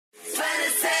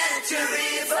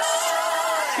Victory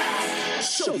Boy!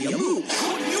 Show me a move.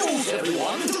 Good news,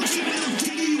 everyone. Don't you little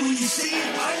diggy when you see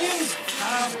onions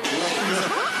have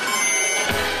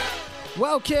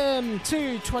Welcome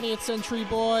to 20th Century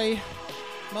Boy.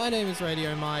 My name is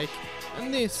Radio Mike,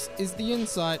 and this is the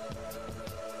inside...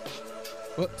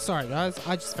 Oh, sorry guys,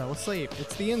 I just fell asleep.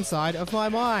 It's the inside of my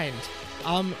mind.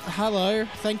 Hello,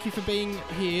 thank you for being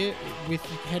here with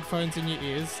headphones in your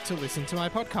ears to listen to my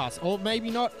podcast. Or maybe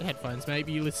not headphones,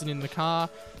 maybe you listen in the car,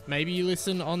 maybe you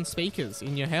listen on speakers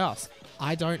in your house.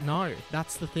 I don't know,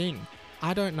 that's the thing.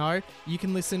 I don't know, you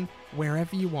can listen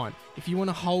wherever you want. If you want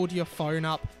to hold your phone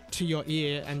up to your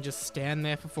ear and just stand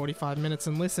there for 45 minutes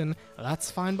and listen,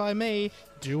 that's fine by me.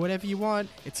 Do whatever you want,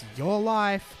 it's your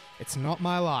life, it's not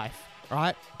my life.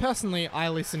 Right? Personally, I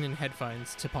listen in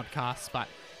headphones to podcasts, but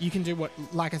you can do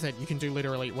like I said, you can do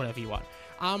literally whatever you want.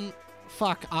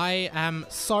 I am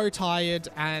so tired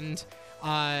and,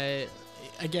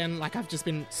 again, like I've just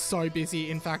been so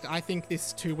busy. In fact, I think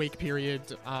this 2-week period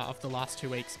of the last 2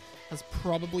 weeks has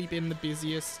probably been the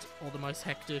busiest or the most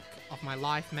hectic of my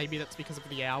life. Maybe that's because of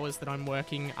the hours that I'm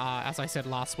working. As I said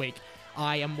last week,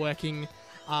 I am working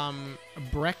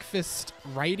breakfast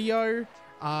radio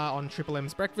on Triple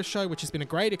M's Breakfast Show, which has been a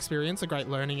great experience, a great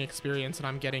learning experience, and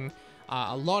I'm getting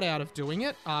a lot out of doing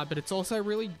it, but it's also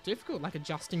really difficult. Like,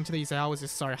 adjusting to these hours is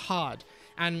so hard,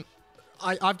 and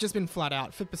I've just been flat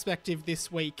out. For perspective,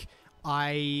 this week,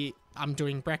 I'm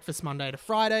doing breakfast Monday to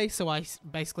Friday, so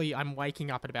I'm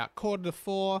waking up at about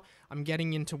 4:45, I'm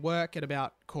getting into work at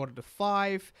about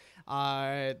 4:45,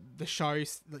 the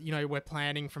show's, we're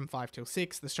planning from 5 till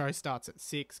 6, the show starts at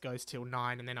 6, goes till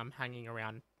 9, and then I'm hanging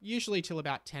around usually till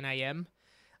about 10 a.m.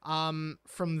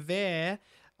 From there,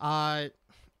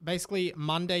 basically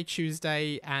Monday,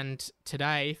 Tuesday, and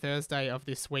today, Thursday of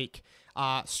this week,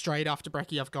 straight after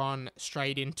brekkie, I've gone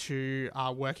straight into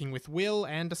working with Will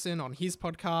Anderson on his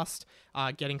podcast,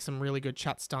 getting some really good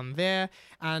chats done there.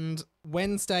 And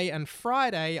Wednesday and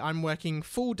Friday, I'm working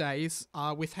full days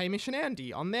with Hamish and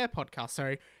Andy on their podcast.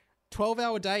 So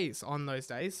 12-hour days on those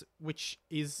days, which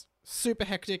is super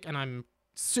hectic, and I'm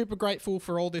super grateful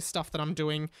for all this stuff that I'm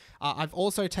doing. I've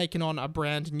also taken on a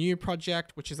brand new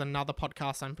project, which is another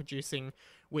podcast I'm producing,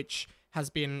 which has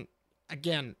been,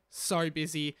 again, so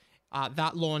busy.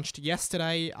 That launched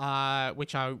yesterday,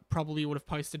 which I probably would have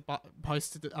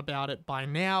posted about it by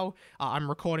now. I'm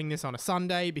recording this on a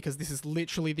Sunday because this is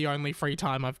literally the only free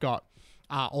time I've got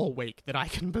all week that I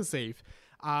can perceive.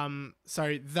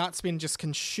 So that's been just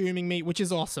consuming me, which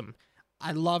is awesome.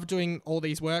 I love doing all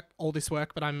this work,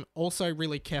 but I'm also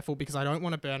really careful because I don't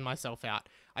want to burn myself out.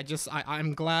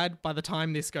 I'm glad by the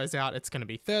time this goes out, it's going to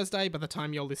be Thursday. By the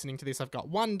time you're listening to this, I've got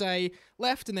 1 day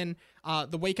left. And then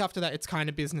the week after that, it's kind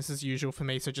of business as usual for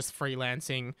me. So just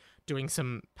freelancing, doing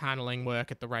some paneling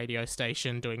work at the radio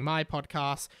station, doing my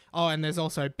podcast. Oh, and there's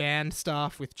also band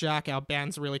stuff with Jack. Our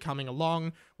band's really coming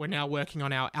along. We're now working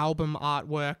on our album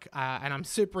artwork. And I'm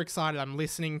super excited. I'm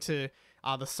listening to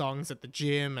the songs at the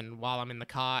gym and while I'm in the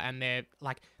car, and they're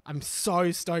like, I'm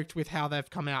so stoked with how they've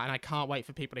come out, and I can't wait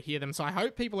for people to hear them. So I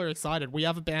hope people are excited. We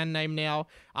have a band name now,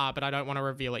 but I don't want to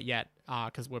reveal it yet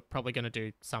because we're probably going to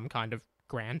do some kind of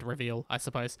grand reveal, I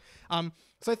suppose.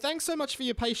 So thanks so much for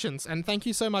your patience, and thank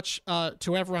you so much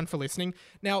to everyone for listening.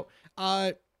 Now,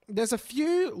 there's a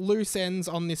few loose ends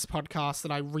on this podcast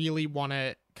that I really want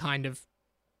to kind of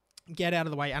get out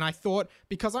of the way, and I thought,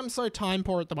 because I'm so time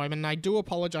poor at the moment, and I do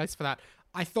apologize for that,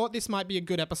 I thought this might be a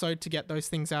good episode to get those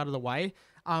things out of the way,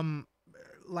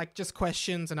 like just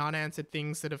questions and unanswered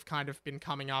things that have kind of been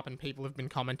coming up and people have been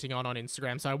commenting on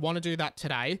Instagram. So I want to do that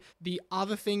today. The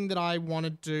other thing that I want to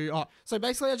do, so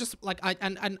basically I just like,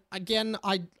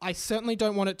 I certainly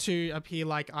don't want it to appear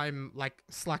like I'm like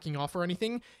slacking off or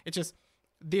anything. It's just,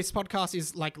 this podcast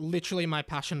is like literally my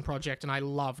passion project, and I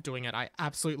love doing it. I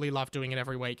absolutely love doing it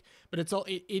every week. But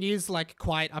it is like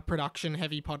quite a production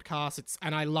heavy podcast.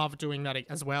 And I love doing that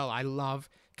as well. I love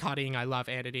cutting, I love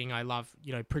editing, I love,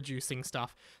 producing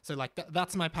stuff. So like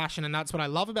that's my passion, and that's what I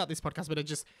love about this podcast. But it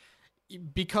just,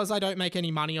 because I don't make any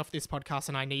money off this podcast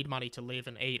and I need money to live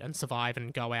and eat and survive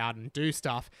and go out and do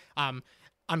stuff,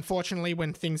 unfortunately,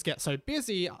 when things get so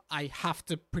busy, I have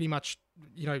to pretty much,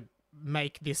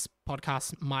 make this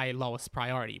podcast my lowest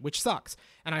priority, which sucks.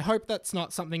 And I hope that's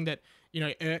not something that,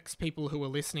 irks people who are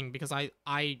listening, because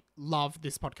I love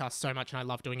this podcast so much and I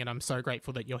love doing it. I'm so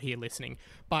grateful that you're here listening.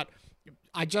 But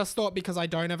I just thought, because I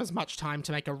don't have as much time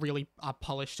to make a really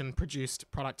polished and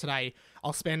produced product today,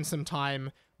 I'll spend some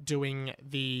time doing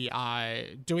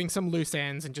some loose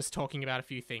ends and just talking about a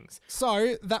few things.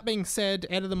 So that being said,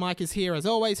 Editor Mike is here as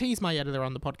always. He's my editor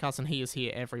on the podcast and he is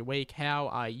here every week. How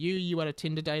are you? You had a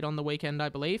Tinder date on the weekend, I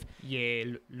believe. Yeah,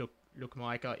 look, look,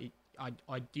 Mike,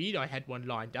 I did. I had one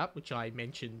lined up, which I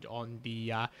mentioned on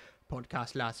the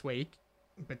podcast last week.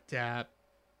 But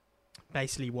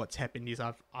basically, what's happened is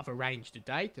I've arranged a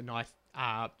date, a nice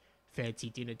fancy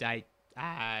dinner date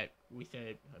with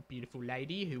a beautiful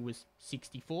lady who was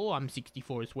 64. I'm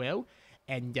 64 as well.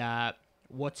 And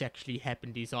what's actually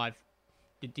happened is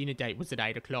the dinner date was at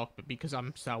 8 o'clock, but because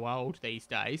I'm so old these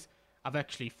days, I've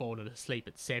actually fallen asleep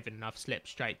at 7 and I've slept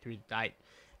straight through the date,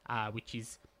 which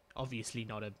is obviously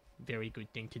not a very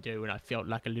good thing to do, and I felt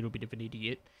like a little bit of an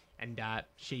idiot. And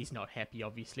she's not happy,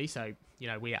 obviously. So, you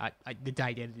know, the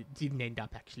date didn't end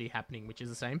up actually happening, which is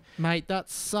the same. Mate, that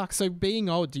sucks. So being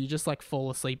old, do you just like fall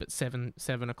asleep at 7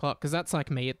 o'clock? Because that's like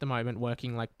me at the moment,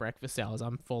 working like breakfast hours.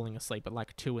 I'm falling asleep at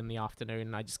like 2 in the afternoon,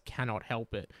 and I just cannot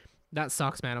help it. That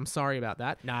sucks, man. I'm sorry about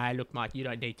that. No, look, Mike, you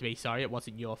don't need to be sorry. It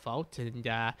wasn't your fault. And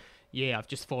yeah, I've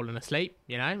just fallen asleep,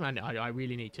 you know, and I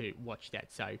really need to watch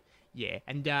that. So yeah,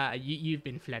 and you've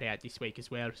been flat out this week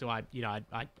as well, so I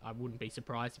wouldn't be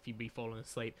surprised if you'd be falling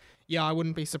asleep. Yeah, I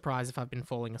wouldn't be surprised if I've been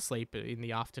falling asleep in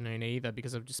the afternoon either,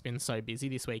 because I've just been so busy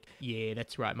this week. Yeah,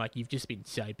 that's right, Mike. You've just been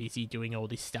so busy doing all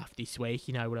this stuff this week.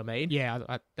 You know what I mean? Yeah,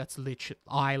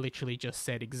 I literally just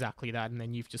said exactly that, and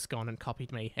then you've just gone and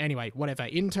copied me. Anyway, whatever.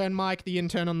 Intern Mike, the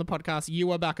intern on the podcast,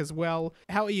 you are back as well.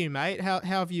 How are you, mate? How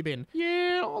have you been?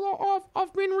 Yeah,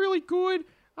 I've been really good.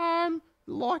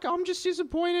 Like, I'm just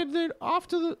disappointed that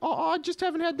I just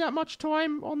haven't had that much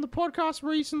time on the podcast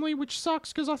recently, which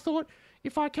sucks, because I thought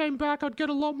if I came back, I'd get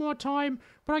a lot more time.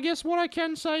 But I guess what I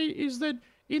can say is that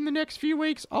in the next few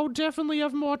weeks, I'll definitely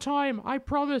have more time. I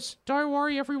promise. Don't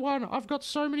worry, everyone. I've got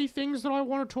so many things that I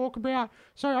want to talk about.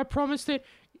 So I promise that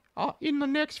in the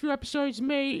next few episodes,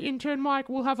 me, Intern Mike,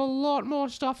 will have a lot more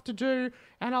stuff to do,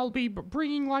 and I'll be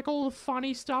bringing like all the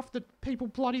funny stuff that people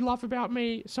bloody love about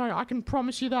me, so I can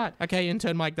promise you that. Okay,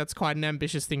 Intern Mike, that's quite an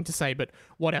ambitious thing to say, but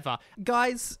whatever.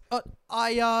 Guys,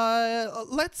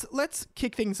 let's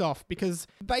kick things off, because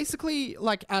basically,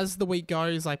 like, as the week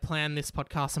goes, I plan this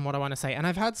podcast and what I want to say, and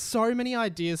I've had so many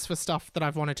ideas for stuff that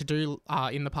I've wanted to do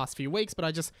in the past few weeks, but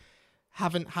I just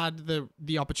haven't had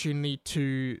the opportunity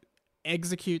to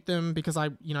execute them, because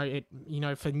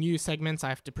for new segments I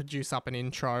have to produce up an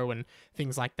intro and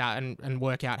things like that, and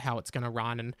work out how it's going to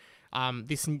run. And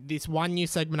this one new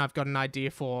segment I've got an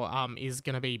idea for is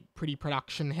going to be pretty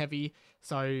production heavy,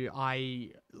 so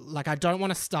I don't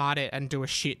want to start it and do a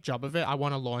shit job of it. I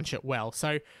want to launch it well.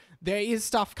 So there is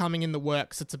stuff coming in the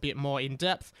works. It's a bit more in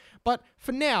depth, but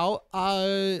for now,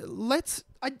 I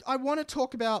want to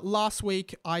talk about last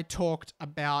week. I talked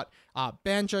about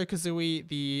Banjo-Kazooie,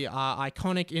 the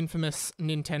iconic, infamous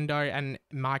Nintendo and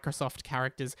Microsoft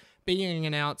characters being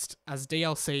announced as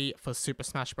DLC for Super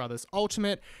Smash Bros.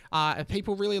 Ultimate.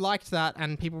 People really liked that,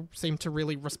 and people seem to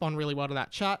really respond really well to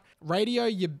that chat. Radio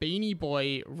Your Beanie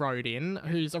Boy wrote in,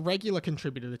 who's a regular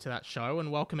contributor to that show,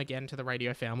 and welcome again to the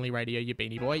radio family, Radio Your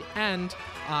Beanie Boy. And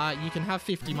you can have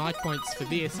 50 mic points for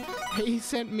this. He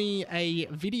sent me a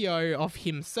video of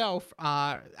himself.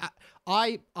 I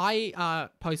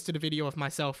posted a video of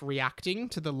myself reacting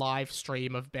to the live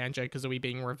stream of Banjo-Kazooie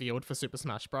being revealed for Super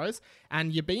Smash Bros.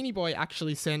 And Your Beanie Boy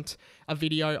actually sent a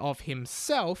video of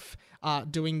himself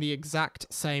doing the exact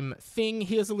same thing.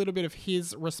 Here's a little bit of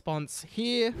his response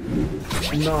here.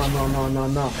 No. Oh,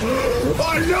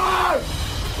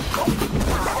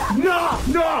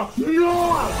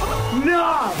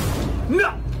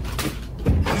 no!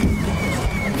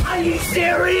 Are you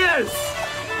serious?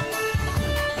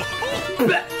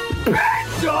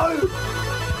 Banjo!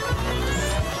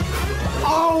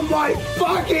 Oh my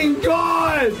fucking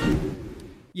god!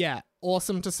 Yeah,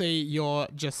 awesome to see you're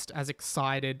just as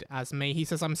excited as me. He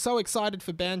says, I'm so excited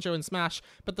for Banjo and Smash,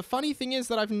 but the funny thing is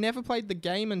that I've never played the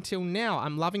game until now.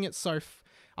 I'm loving it so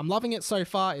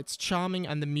far. It's charming,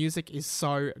 and the music is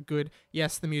so good.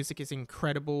 Yes, the music is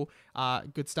incredible.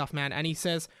 Good stuff, man. And he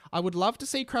says, I would love to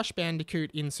see Crash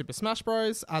Bandicoot in Super Smash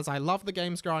Bros. As I love the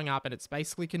games growing up, and it's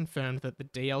basically confirmed that the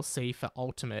DLC for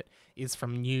Ultimate is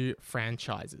from new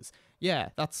franchises. Yeah,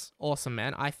 that's awesome,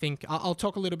 man. I think I'll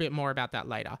talk a little bit more about that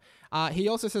later. He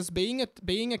also says, being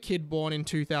a kid born in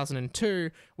 2002,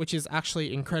 which is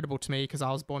actually incredible to me because I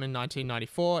was born in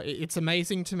 1994. It's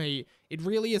amazing to me. It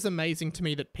really is amazing to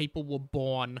me that people were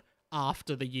born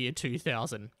after the year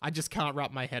 2000. I just can't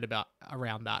wrap my head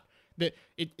around that.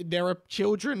 There are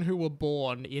children who were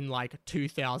born in like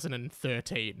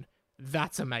 2013.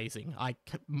 That's amazing. I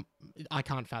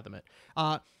can't fathom it.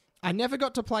 I never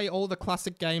got to play all the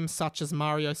classic games such as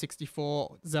Mario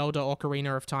 64, Zelda,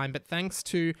 Ocarina of Time, but thanks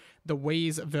to the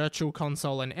Wii's Virtual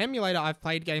Console and emulator, I've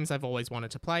played games I've always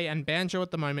wanted to play, and Banjo at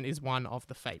the moment is one of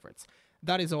the favorites.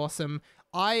 That is awesome.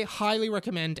 I highly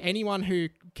recommend anyone who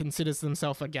considers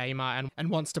himself a gamer and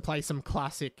wants to play some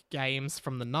classic games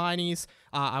from the 90s,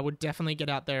 I would definitely get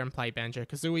out there and play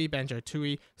Banjo-Kazooie,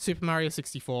 Banjo-Tooie, Super Mario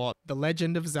 64, The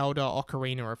Legend of Zelda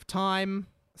Ocarina of Time,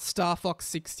 Star Fox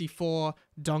 64,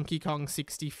 Donkey Kong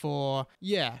 64.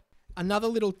 Yeah, another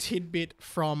little tidbit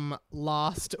from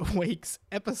last week's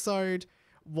episode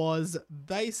was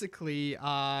basically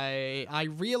I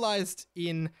realized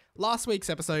in last week's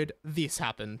episode this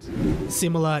happened.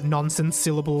 Similar nonsense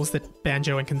syllables that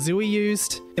Banjo and Kazooie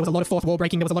used. There was a lot of fourth wall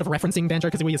breaking. There was a lot of referencing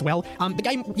Banjo-Kazooie as well. The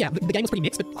game was pretty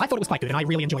mixed, but I thought it was quite good and I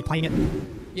really enjoyed playing it.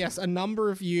 Yes, a number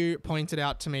of you pointed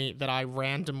out to me that I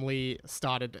randomly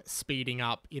started speeding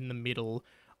up in the middle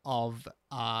of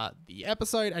the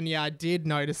episode, and yeah, I did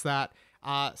notice that.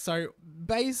 So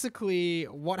basically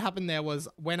what happened there was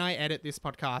when I edit this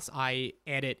podcast, I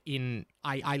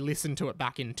listen to it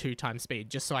back in 2x speed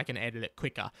just so I can edit it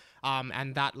quicker.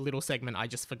 And that little segment, I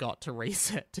just forgot to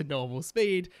reset to normal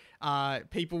speed.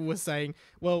 People were saying,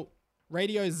 well,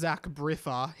 Radio Zach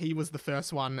Brither, he was the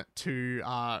first one to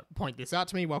point this out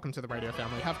to me. Welcome to the radio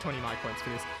family. Have 20 mic points for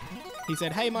this. He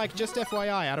said, hey Mike, just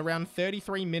FYI, at around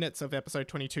 33 minutes of episode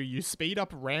 22, you speed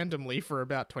up randomly for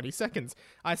about 20 seconds.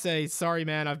 I say, sorry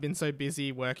man, I've been so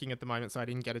busy working at the moment, so I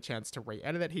didn't get a chance to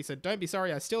re-edit it. He said, don't be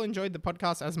sorry, I still enjoyed the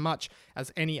podcast as much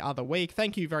as any other week.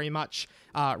 Thank you very much,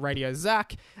 Radio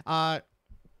Zach.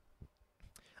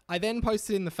 I then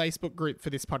posted in the Facebook group for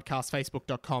this podcast,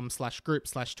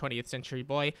 facebook.com/group/20th Century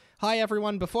Boy. Hi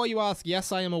everyone, before you ask,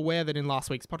 yes, I am aware that in last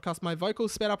week's podcast, my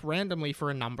vocals sped up randomly for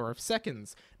a number of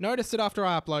seconds. Noticed it after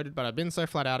I uploaded, but I've been so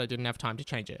flat out I didn't have time to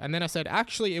change it. And then I said,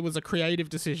 actually, it was a creative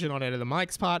decision on Ed of the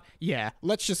Mike's part. Yeah,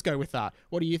 let's just go with that.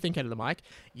 What do you think, Ed of the Mike?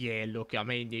 Yeah, look, I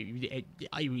mean,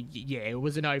 it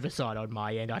was an oversight on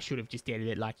my end. I should have just edited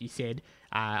it like you said.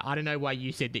 I don't know why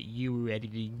you said that you were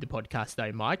editing the podcast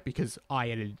though, Mike, because I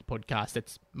edited the podcast.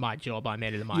 That's my job. I'm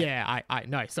editing Mike. Yeah,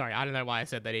 no, sorry. I don't know why I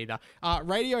said that either.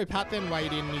 Radio Pat then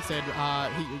weighed in and he said,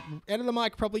 Ed of the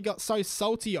Mike probably got so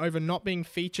salty over not being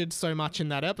featured so much in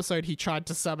that episode, he tried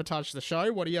to sabotage the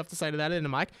show. What do you have to say to that, Ed of the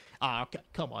Mike?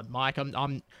 Come on, Mike.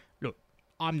 Look,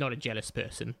 I'm not a jealous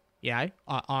person. Yeah,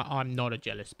 I'm not a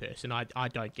jealous person. I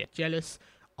don't get jealous.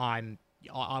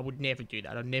 I would never do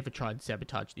that. I'd never try and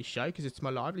sabotage this show because it's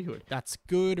my livelihood. That's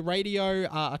good. Radio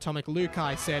Atomic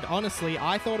Lukai said, honestly,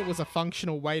 I thought it was a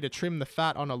functional way to trim the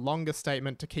fat on a longer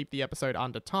statement to keep the episode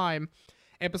under time.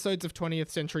 Episodes of 20th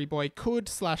Century Boy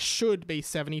could/should be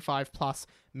 75 plus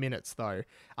minutes though.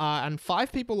 And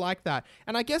 5 people like that.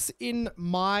 And I guess in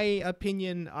my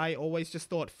opinion, I always just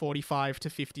thought 45 to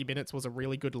 50 minutes was a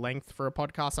really good length for a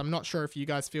podcast. I'm not sure if you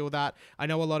guys feel that. I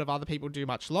know a lot of other people do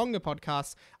much longer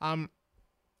podcasts.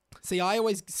 See, I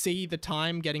always see the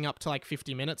time getting up to like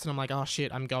 50 minutes and I'm like, oh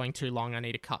shit, I'm going too long. I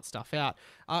need to cut stuff out.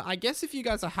 I guess if you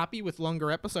guys are happy with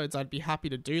longer episodes, I'd be happy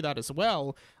to do that as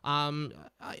well.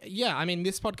 Yeah, I mean,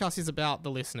 this podcast is about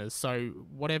the listeners. So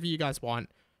whatever you guys want,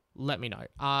 let me know.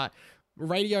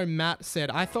 Radio Matt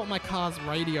said, I thought my car's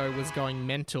radio was going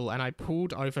mental and I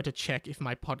pulled over to check if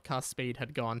my podcast speed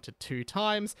had gone to 2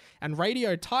 times. And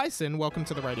Radio Tyson, welcome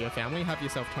to the radio family. Have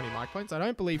yourself 20 mic points. I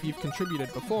don't believe you've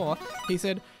contributed before.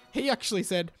 He actually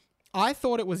said, I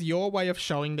thought it was your way of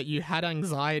showing that you had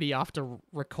anxiety after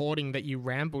recording that you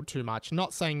rambled too much.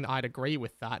 Not saying that I'd agree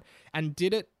with that. And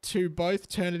did it to both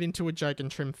turn it into a joke and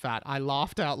trim fat. I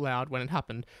laughed out loud when it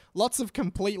happened. Lots of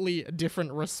completely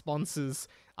different responses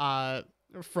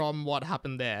from what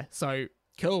happened there. So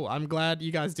cool. I'm glad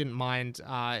you guys didn't mind.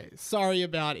 Sorry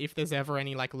about if there's ever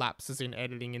any like lapses in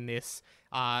editing in this.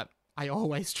 I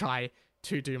always try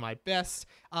to do my best.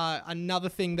 Another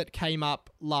thing that came up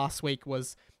last week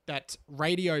was that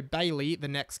Radio Bailey, the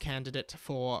next candidate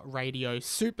for Radio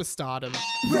Superstardom.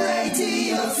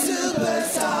 Radio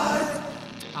Superstar!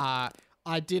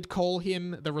 I did call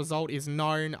him. The result is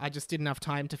known. I just didn't have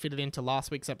time to fit it into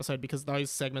last week's episode because those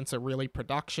segments are really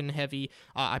production heavy.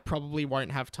 I probably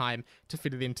won't have time to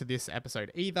fit it into this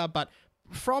episode either, but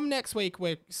from next week,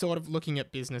 we're sort of looking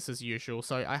at business as usual.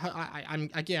 So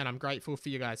I'm grateful for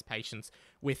you guys' patience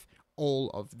with all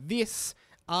of this.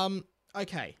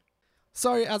 Okay.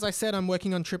 So as I said, I'm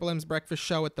working on Triple M's breakfast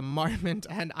show at the moment,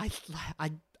 and I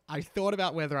thought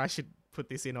about whether I should put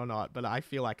this in or not, but I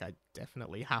feel like I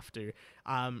definitely have to.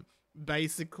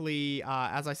 Basically,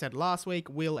 as I said last week,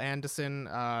 Will Anderson,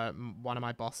 one of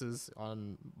my bosses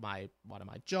on one of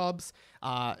my jobs,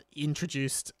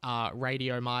 introduced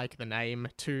Radio Mike, the name,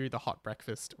 to the Hot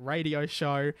Breakfast radio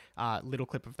show. Little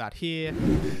clip of that here.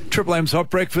 Triple M's Hot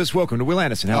Breakfast. Welcome to Will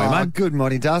Anderson. How are you, mate? Good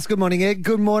morning, Das. Good morning, Ed.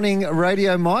 Good morning,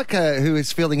 Radio Mike, who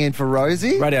is filling in for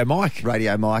Rosie. Radio Mike.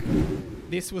 Radio Mike.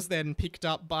 This was then picked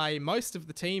up by most of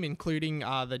the team, including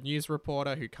the news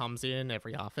reporter who comes in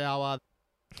every half hour.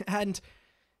 And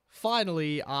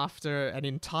finally, after an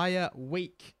entire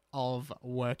week of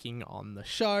working on the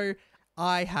show,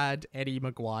 I had Eddie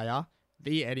Maguire,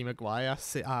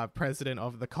 president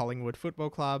of the Collingwood Football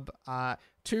Club,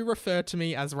 to refer to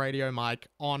me as Radio Mike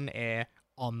on air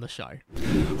on the show.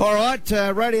 All right,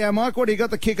 Radio Mike, what do you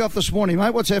got to kick off this morning,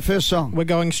 mate? What's our first song? We're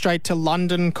going straight to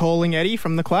London Calling Eddie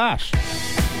from The Clash.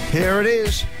 Here it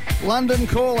is, London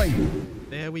Calling.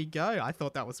 There we go. I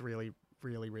thought that was really,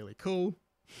 really, really cool.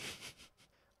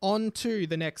 On to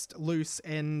the next loose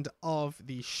end of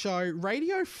the show.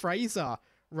 Radio Fraser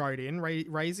wrote in.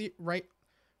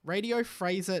 Radio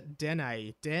Fraser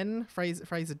Dene.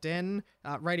 Fraser Den.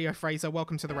 Radio Fraser,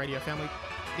 welcome to the radio family.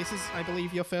 This is, I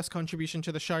believe, your first contribution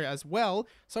to the show as well.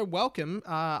 So welcome.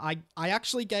 I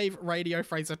actually gave Radio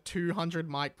Fraser 200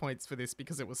 mic points for this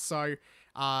because it was so...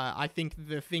 I think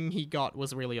the thing he got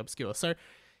was really obscure. So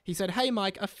he said, "Hey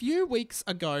Mike, a few weeks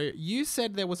ago, you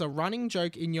said there was a running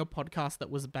joke in your podcast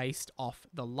that was based off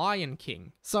The Lion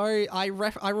King." So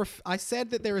I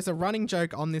said that there is a running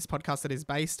joke on this podcast that is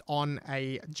based on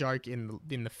a joke in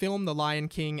the film The Lion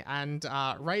King, and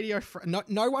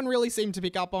no one really seemed to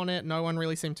pick up on it. No one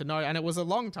really seemed to know, and it was a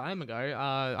long time ago.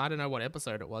 I don't know what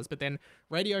episode it was, but then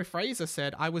Radio Fraser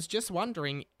said, "I was just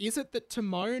wondering, is it that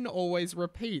Timon always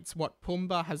repeats what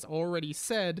Pumbaa has already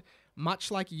said,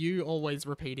 much like you always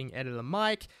repeating Editor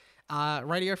Mike?"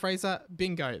 Radio Fraser,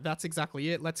 bingo, that's exactly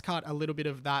it. Let's cut a little bit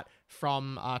of that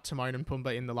from Timon and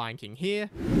Pumbaa in The Lion King here.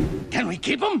 Can we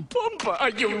keep him? Pumbaa, are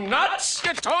you nuts?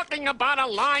 You're talking about a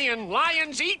lion.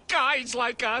 Lions eat guys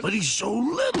like us. But he's so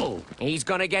little. He's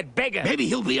gonna get bigger. Maybe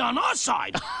he'll be on our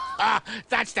side.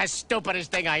 That's the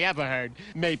stupidest thing I ever heard.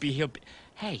 Maybe he'll be...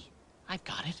 Hey, I've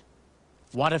got it.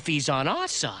 What if he's on our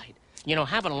side? You know,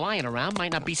 having a lion around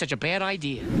might not be such a bad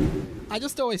idea. I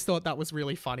just always thought that was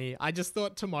really funny. I just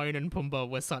thought Timon and Pumbaa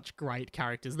were such great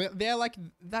characters.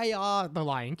 They are The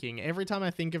Lion King. Every time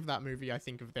I think of that movie, I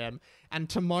think of them. And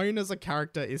Timon as a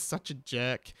character is such a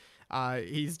jerk.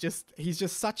 He's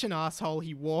just such an asshole.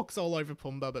 He walks all over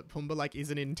Pumbaa, but Pumbaa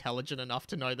isn't intelligent enough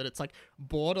to know that it's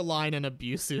borderline an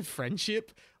abusive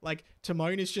friendship.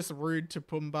 Timon is just rude to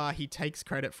Pumbaa. He takes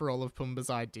credit for all of Pumbaa's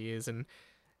ideas, and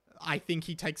I think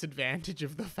he takes advantage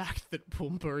of the fact that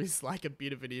Pumbaa is a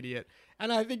bit of an idiot.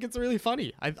 And I think it's really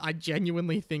funny. I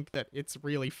genuinely think that it's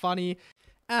really funny.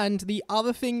 And the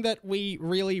other thing that we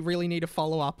really, really need to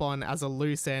follow up on as a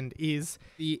loose end is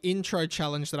the intro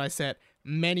challenge that I set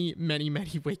many, many,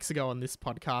 many weeks ago on this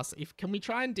podcast. Can we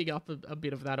try and dig up a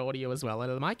bit of that audio as well,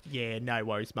 Editor Mike? Yeah, no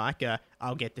worries, Mike.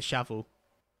 I'll get the shovel.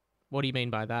 What do you mean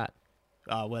by that?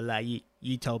 Oh, well,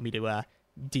 you told me to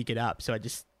dig it up, so I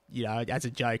just... as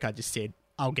a joke, I just said,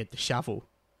 I'll get the shovel.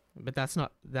 But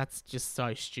that's just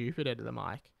so stupid, Editor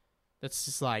Mike. That's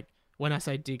just when I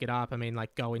say dig it up, I mean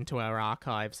go into our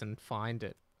archives and find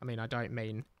it. I mean, I don't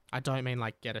mean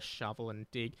get a shovel and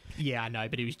dig. Yeah, I know,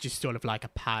 but it was just sort of a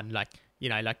pun,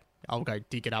 I'll go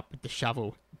dig it up with the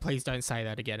shovel. Please don't say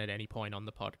that again at any point on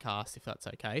the podcast, if that's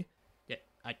okay. Yeah,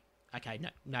 okay,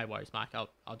 no worries, Mike.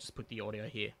 I'll just put the audio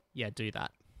here. Yeah, do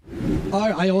that. Oh,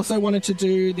 I also wanted to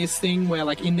do this thing where,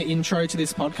 in the intro to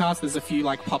this podcast, there's a few,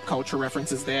 pop culture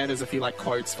references there. There's a few,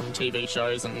 quotes from TV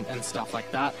shows and stuff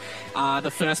like that. The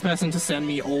first person to send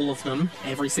me all of them,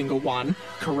 every single one,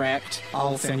 correct,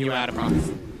 I'll send you out a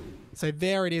prize. So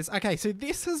there it is. Okay, so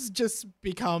this has just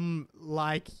become,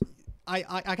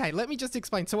 okay, let me just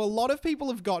explain. So a lot of people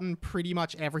have gotten pretty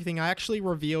much everything. I actually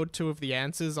revealed 2 of the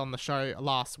answers on the show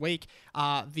last week.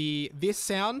 This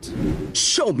sound...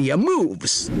 Show me your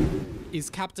moves! ...is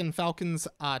Captain Falcon's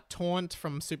taunt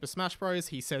from Super Smash Bros.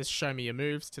 He says, "Show me your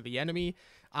moves" to the enemy.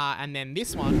 And then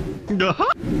this one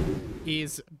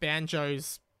is Banjo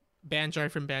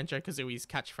from Banjo-Kazooie's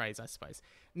catchphrase, I suppose.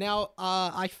 Now,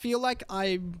 I feel like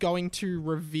I'm going to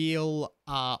reveal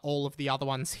all of the other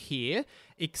ones here,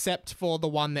 except for the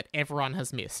one that everyone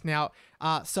has missed. Now,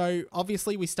 so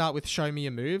obviously we start with "Show me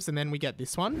your moves," and then we get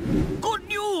this one. Good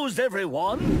news,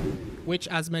 everyone! Which,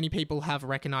 as many people have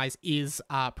recognized, is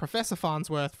Professor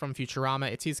Farnsworth from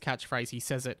Futurama. It's his catchphrase. He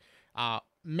says it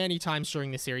many times during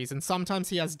the series, and sometimes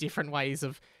he has different ways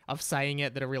of saying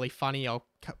it that are really funny. I'll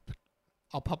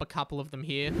pop a couple of them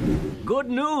here. Good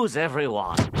news,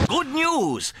 everyone. Good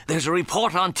news! There's a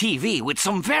report on TV with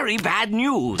some very bad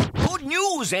news. Good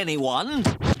news, anyone?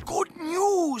 Good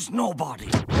news, nobody.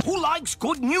 Who likes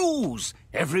good news?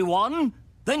 Everyone?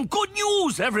 Then good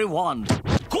news, everyone.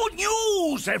 Good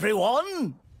news,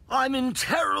 everyone. I'm in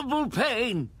terrible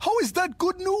pain. How is that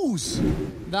good news?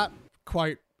 That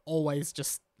quote always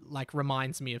just like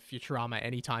reminds me of Futurama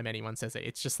anytime anyone says it.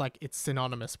 It's just like it's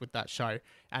synonymous with that show.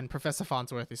 And Professor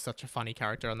Farnsworth is such a funny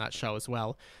character on that show as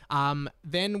well.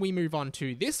 Then we move on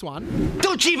to this one.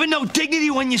 Don't you even know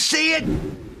dignity when you see it?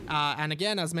 And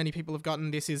again, as many people have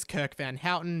gotten, this is Kirk Van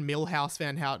Houten, Milhouse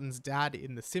Van Houten's dad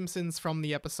in The Simpsons, from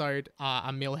the episode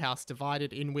A Milhouse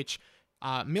Divided, in which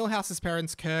Milhouse's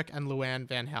parents, Kirk and Luann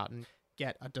Van Houten,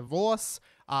 get a divorce.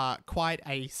 Quite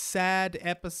a sad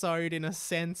episode in a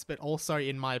sense, but also,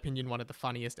 in my opinion, one of the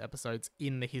funniest episodes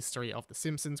in the history of The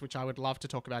Simpsons, which I would love to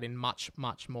talk about in much,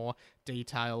 much more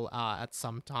detail at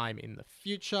some time in the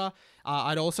future.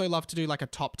 I'd also love to do like a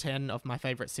top 10 of my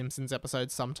favorite Simpsons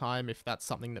episodes sometime. If that's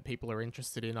something that people are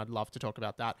interested in, I'd love to talk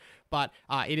about that. But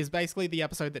it is basically the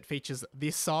episode that features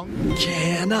this song.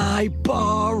 Can I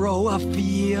borrow a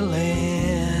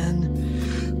feeling?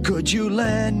 Could you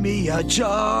lend me a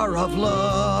jar of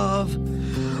love?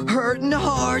 Hurting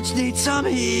hearts need some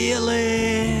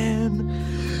healing.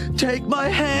 Take my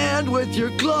hand with your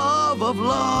glove of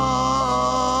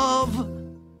love.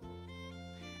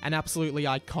 An absolutely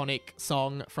iconic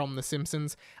song from The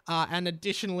Simpsons. And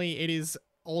additionally, it is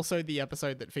also the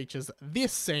episode that features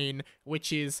this scene,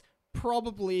 which is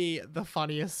probably the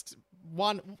funniest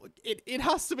one. It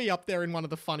has to be up there in one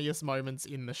of the funniest moments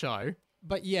in the show.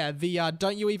 But yeah, the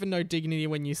don't you even know dignity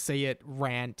when you see it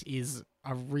rant is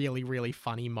a really, really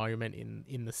funny moment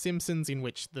in The Simpsons, in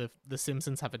which the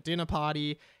Simpsons have a dinner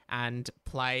party and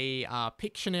play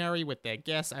Pictionary with their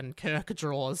guests, and Kirk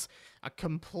draws a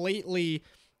completely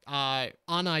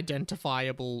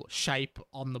unidentifiable shape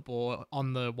on the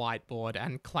whiteboard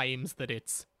and claims that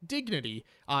it's dignity,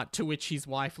 to which his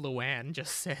wife Luann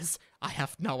just says, I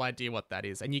have no idea what that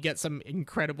is. And you get some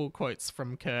incredible quotes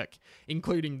from Kirk,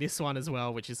 including this one as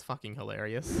well, which is fucking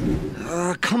hilarious.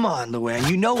 Come on, Luann,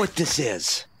 you know what this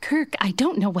is. Kirk, I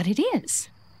don't know what it is.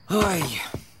 Oy,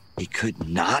 it could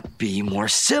not be more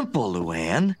simple,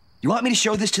 Luann. You want me to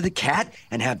show this to the cat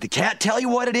and have the cat tell you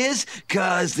what it is?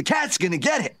 'Cause the cat's gonna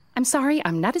get it. I'm sorry,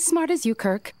 I'm not as smart as you,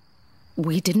 Kirk.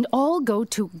 We didn't all go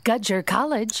to Gudger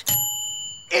College.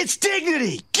 It's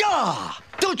dignity! Gah!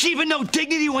 Don't you even know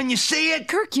dignity when you see it?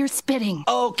 Kirk, you're spitting.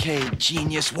 Okay,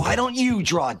 genius, why don't you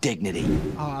draw dignity?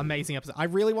 Oh, amazing episode. I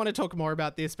really want to talk more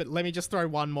about this, but let me just throw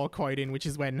one more quote in, which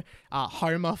is when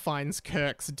Homer finds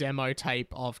Kirk's demo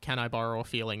tape of Can I Borrow a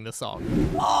Feeling, the song.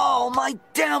 Oh, my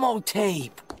demo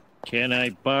tape! Can I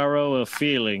borrow a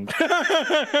feeling? Can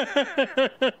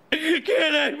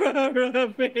I borrow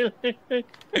a feeling?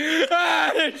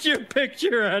 That's your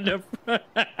picture on the front.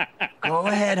 Go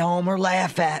ahead, Homer,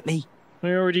 laugh at me. I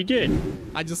already did.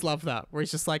 I just love that, where he's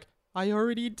just like, I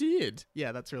already did.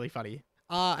 Yeah, that's really funny.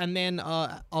 And then,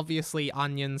 obviously,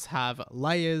 onions have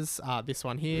layers. This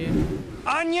one here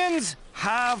Onions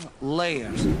have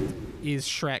layers. is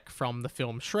Shrek from the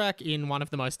film Shrek, in one of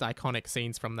the most iconic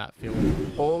scenes from that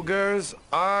film. Ogres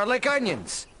are like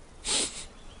onions.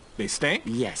 They stink?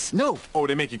 Yes. No. Oh,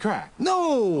 they make you cry?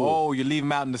 No. Oh, you leave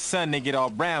them out in the sun, they get all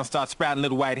brown, start sprouting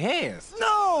little white hairs.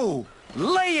 No.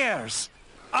 Layers.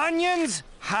 Onions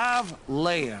have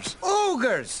layers.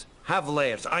 Ogres have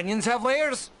layers. Onions have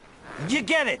layers. You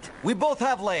get it. We both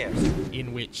have layers.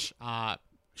 In which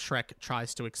Shrek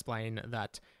tries to explain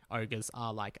that ogres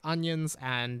are like onions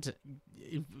and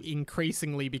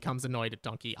increasingly becomes annoyed at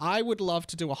Donkey. I would love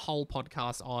to do a whole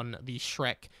podcast on the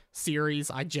Shrek series.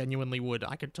 I genuinely would.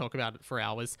 I could talk about it for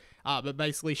hours. But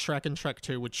basically, Shrek and Shrek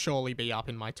 2 would surely be up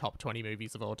in my top 20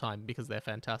 movies of all time because they're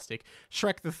fantastic.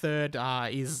 Shrek the Third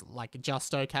is like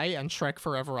just okay, and Shrek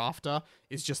Forever After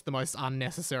is just the most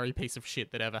unnecessary piece of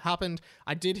shit that ever happened.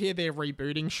 I did hear they're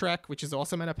rebooting Shrek, which is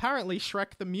awesome, and apparently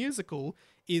Shrek the Musical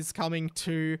is coming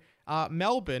to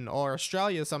Melbourne or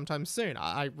Australia sometime soon.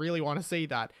 I really want to see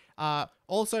that.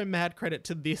 Also, mad credit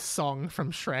to this song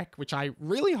from Shrek, which I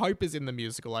really hope is in the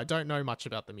musical. I don't know much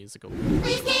about the musical.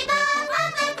 Please keep up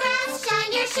on the grass,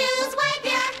 shine your shoes, wipe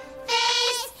your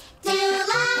face. Do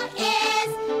love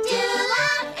is a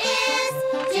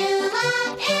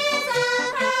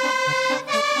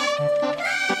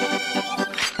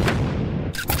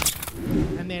perfect.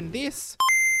 And then this,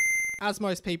 as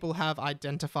most people have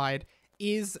identified,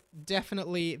 is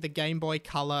definitely the Game Boy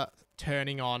Color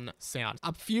turning on sound.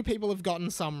 A few people have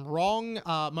gotten some wrong,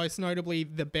 most notably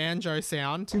the banjo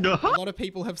sound. A lot of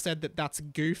people have said that that's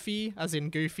Goofy, as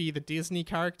in Goofy the Disney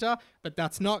character, but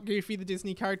that's not Goofy the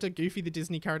Disney character. Goofy the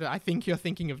Disney character, I think you're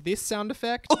thinking of this sound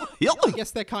effect. I guess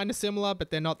they're kind of similar,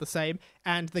 but they're not the same.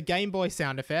 And the Game Boy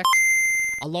sound effect,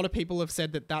 a lot of people have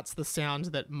said that that's the sound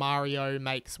that Mario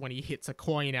makes when he hits a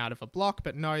coin out of a block,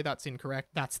 but no, that's incorrect.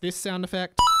 That's this sound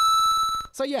effect.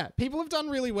 So yeah, people have done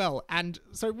really well. And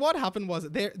so what happened was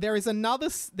there is another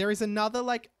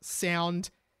like sound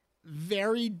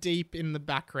very deep in the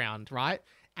background, right?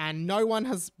 And no one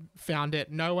has found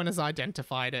it, no one has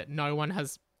identified it, no one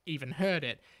has even heard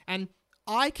it. And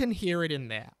I can hear it in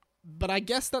there. But I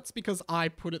guess that's because I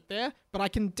put it there, but I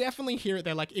can definitely hear it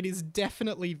there. Like, it is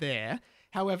definitely there.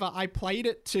 However, I played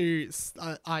it to,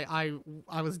 I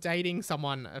was dating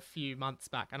someone a few months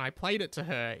back, and I played it to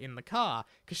her in the car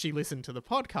because she listened to the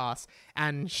podcast,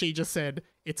 and she just said,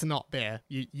 it's not there.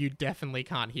 You definitely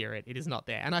can't hear it. It is not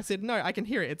there. And I said, no, I can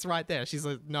hear it. It's right there. She's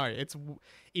like, no,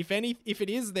 if it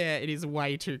is there, it is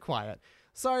way too quiet.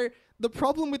 So the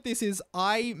problem with this is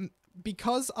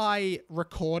because I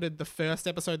recorded the first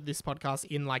episode of this podcast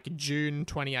in like June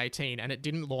 2018 and it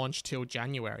didn't launch till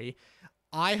January,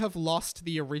 I have lost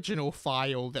the original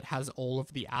file that has all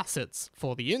of the assets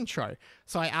for the intro.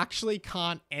 So I actually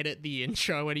can't edit the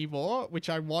intro anymore, which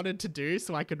I wanted to do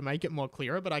so I could make it more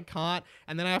clearer, but I can't.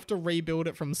 And then I have to rebuild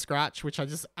it from scratch, which I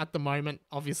just, at the moment,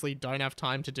 obviously don't have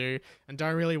time to do and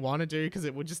don't really want to do because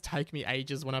it would just take me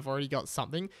ages when I've already got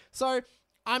something. So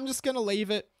I'm just going to leave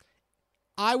it.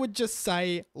 I would just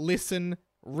say listen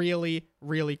really,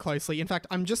 really closely. In fact,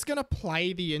 I'm just going to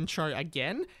play the intro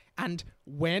again, and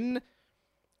when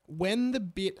the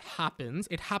bit happens,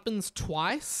 it happens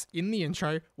twice in the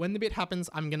intro. When the bit happens,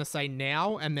 I'm going to say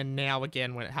now, and then now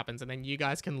again when it happens, and then you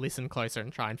guys can listen closer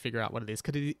and try and figure out what it is,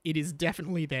 because it is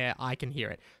definitely there. I can hear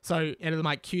it. So, Editor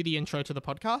Mike, cue the intro to the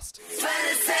podcast.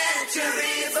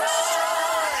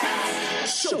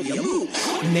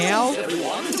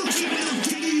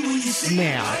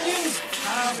 Now.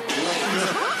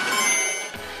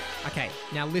 Okay,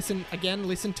 now listen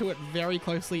to it very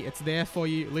closely. It's there for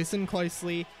you. Listen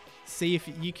closely. See if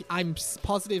you can, I'm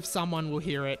positive someone will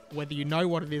hear it. Whether you know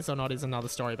what it is or not is another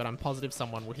story, but I'm positive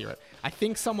someone will hear it. I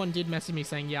think someone did message me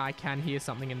saying, yeah, I can hear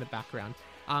something in the background.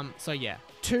 So yeah,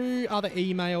 2 other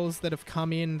emails that have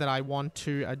come in that I want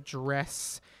to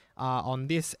address on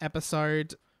this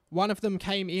episode. One of them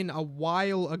came in a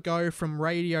while ago from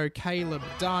Radio Caleb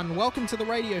Dunn. Welcome to the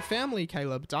radio family,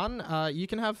 Caleb Dunn. You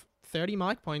can have 30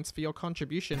 mic points for your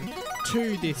contribution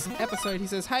to this episode. He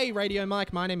says, hey, Radio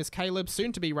Mike, my name is Caleb,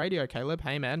 soon to be Radio Caleb.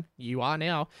 Hey, man, you are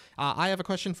now. I have a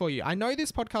question for you. I know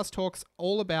this podcast talks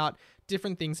all about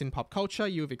different things in pop culture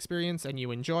you have experienced and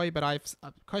you enjoy, but I've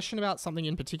a question about something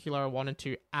in particular I wanted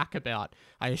to ack about.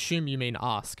 I assume you mean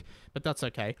ask, but that's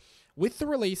okay. With the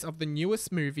release of the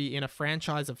newest movie in a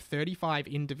franchise of 35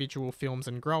 individual films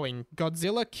and growing,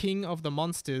 Godzilla King of the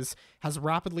Monsters has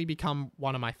rapidly become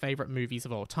one of my favorite movies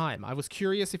of all time. I was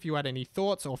curious if you had any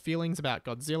thoughts or feelings about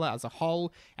Godzilla as a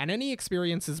whole, and any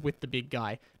experiences with the big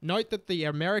guy. Note that the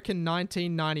American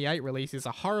 1998 release is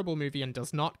a horrible movie and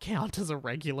does not count as a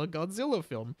regular Godzilla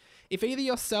film. If either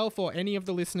yourself or any of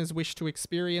the listeners wish to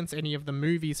experience any of the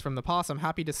movies from the past, I'm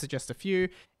happy to suggest a few.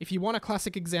 If you want a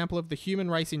classic example of the human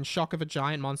race in shock of a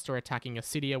giant monster attacking a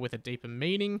city with a deeper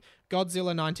meaning,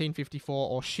 Godzilla 1954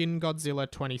 or Shin Godzilla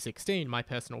 2016, my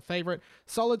personal favorite.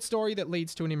 Solid story that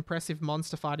leads to an impressive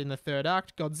monster fight in the third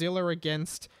act, Godzilla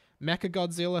against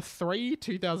Mechagodzilla 3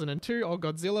 2002 or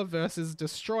Godzilla vs.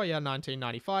 Destroyer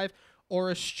 1995, or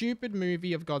a stupid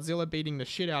movie of Godzilla beating the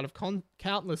shit out of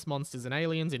countless monsters and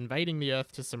aliens invading the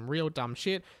Earth to some real dumb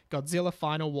shit, Godzilla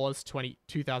Final Wars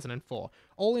 2004.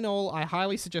 All in all, I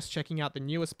highly suggest checking out the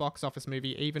newest box office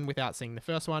movie even without seeing the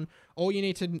first one. All you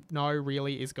need to know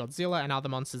really is Godzilla and other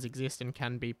monsters exist and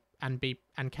can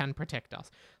protect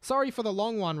us. Sorry for the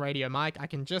long one, Radio Mike. I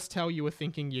can just tell you were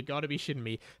thinking you gotta be shitting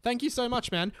me. Thank you so much,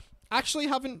 man. Actually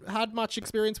haven't had much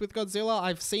experience with Godzilla.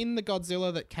 I've seen the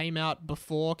Godzilla that came out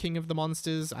before King of the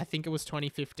Monsters. I think it was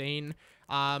 2015.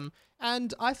 And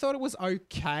I thought it was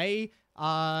okay.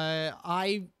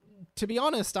 To be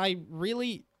honest, I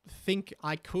really think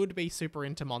I could be super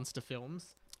into monster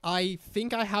films. I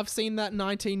think I have seen that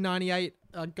 1998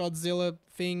 Godzilla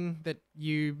thing that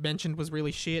you mentioned was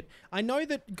really shit. I know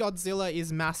that Godzilla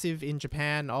is massive in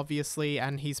Japan, obviously,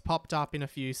 and he's popped up in a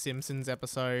few Simpsons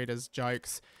episodes as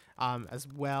jokes as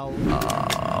well.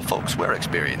 Folks, we're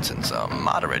experiencing some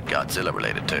moderate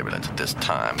Godzilla-related turbulence at this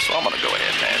time, so I'm going to go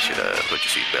ahead and ask you to put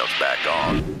your seatbelts back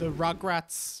on. The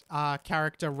Rugrats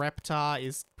character Reptar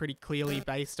is pretty clearly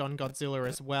based on Godzilla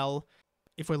as well,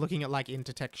 if we're looking at like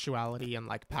intertextuality and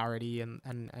like parody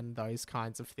and those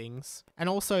kinds of things. And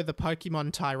also the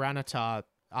Pokemon Tyranitar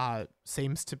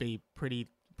seems to be pretty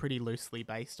loosely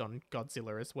based on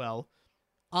Godzilla as well.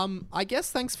 I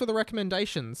guess thanks for the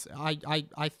recommendations.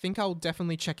 I think I'll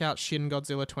definitely check out Shin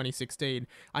Godzilla 2016.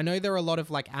 I know there are a lot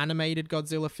of like animated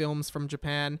Godzilla films from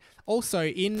Japan. Also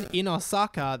in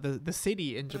Osaka, the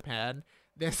city in Japan,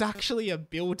 there's actually a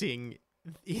building,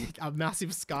 a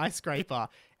massive skyscraper,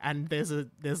 and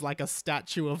there's like a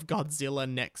statue of Godzilla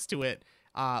next to it,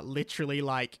 literally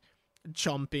like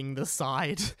chomping the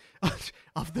side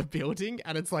of the building,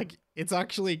 and it's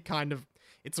actually kind of,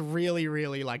 it's really,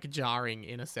 really like jarring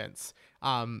in a sense.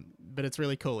 But it's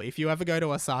really cool. If you ever go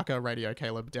to Osaka, Radio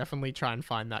Caleb, definitely try and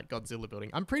find that Godzilla building.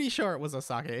 I'm pretty sure it was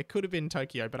Osaka. It could have been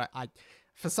Tokyo, but I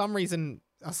for some reason,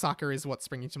 Osaka is what's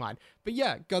springing to mind. But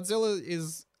yeah, Godzilla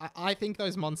is, I think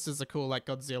those monsters are cool, like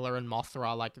Godzilla and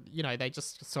Mothra, like, you know, they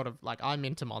just sort of, like, I'm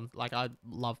into like, I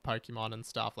love Pokemon and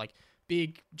stuff, like,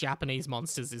 big Japanese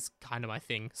monsters is kind of my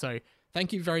thing. So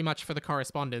thank you very much for the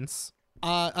correspondence.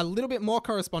 A little bit more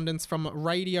correspondence from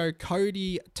Radio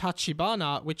Cody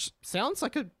Tachibana, which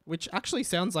actually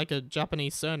sounds like a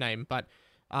Japanese surname, but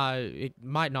it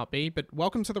might not be. But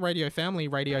welcome to the radio family,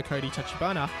 Radio Cody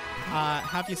Tachibana.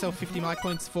 Have yourself 50 mic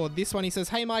points for this one. He says,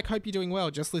 "Hey Mike, hope you're doing well.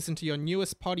 Just listened to your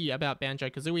newest poddy about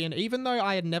Banjo-Kazooie, and even though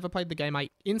I had never played the game, I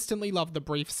instantly loved the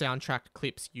brief soundtrack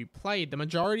clips you played. The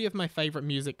majority of my favorite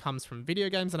music comes from video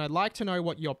games, and I'd like to know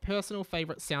what your personal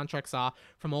favorite soundtracks are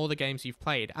from all the games you've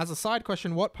played. As a side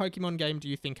question, what Pokemon game do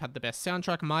you think had the best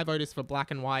soundtrack? My vote is for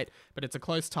Black and White, but it's a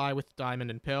close tie with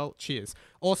Diamond and Pearl. Cheers."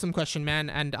 Awesome question, man,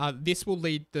 and this will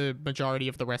lead the majority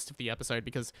of the rest of the episode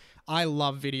because I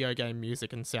love video game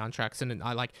music and soundtracks, and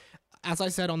I like, as I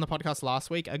said on the podcast last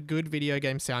week, a good video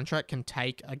game soundtrack can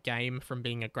take a game from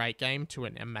being a great game to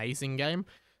an amazing game.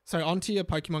 So on to your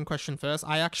Pokemon question first.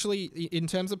 I actually, in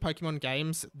terms of Pokemon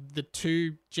games, the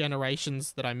 2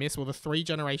 generations that I miss, well, the 3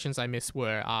 generations I miss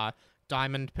were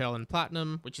Diamond, Pearl, and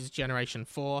Platinum, which is Generation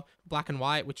 4, Black and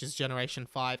White, which is Generation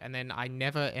 5, and then I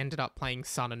never ended up playing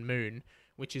Sun and Moon,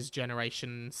 which is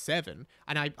Generation 7.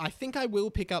 And I think I will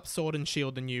pick up Sword and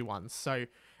Shield, the new ones. So,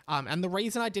 and the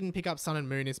reason I didn't pick up Sun and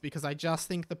Moon is because I just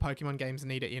think the Pokemon games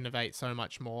need to innovate so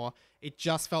much more. It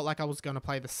just felt like I was going to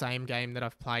play the same game that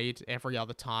I've played every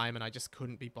other time, and I just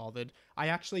couldn't be bothered. I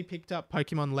actually picked up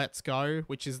Pokemon Let's Go,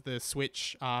 which is the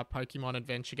Switch Pokemon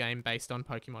adventure game based on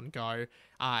Pokemon Go,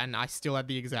 and I still had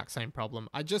the exact same problem.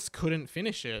 I just couldn't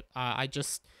finish it. I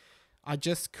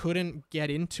just couldn't get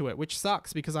into it, which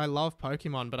sucks because I love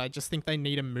Pokemon, but I just think they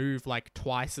need to move like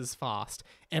twice as fast.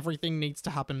 Everything needs to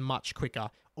happen much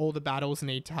quicker. All the battles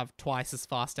need to have twice as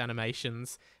fast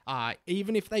animations.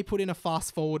 Even if they put in a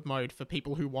fast forward mode for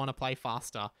people who want to play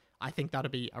faster, I think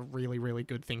that'd be a really, really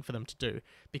good thing for them to do,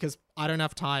 because I don't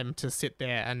have time to sit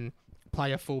there and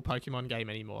play a full Pokemon game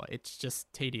anymore. It's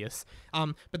just tedious.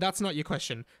 But that's not your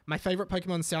question. My favorite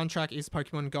Pokemon soundtrack is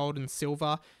Pokemon Gold and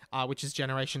Silver, which is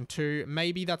Generation 2.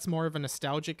 Maybe that's more of a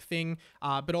nostalgic thing,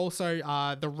 but also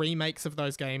the remakes of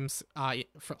those games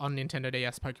on Nintendo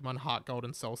DS, Pokemon Heart Gold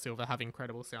and Soul Silver, have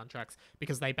incredible soundtracks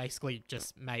because they basically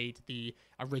just made the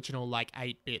original like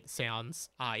 8-bit sounds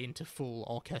into full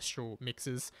orchestral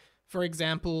mixes. For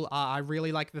example, I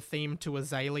really like the theme to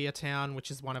Azalea Town, which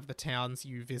is one of the towns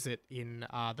you visit in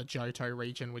the Johto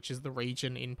region, which is the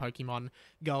region in Pokemon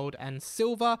Gold and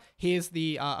Silver. Here's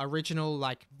the original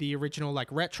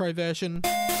retro version.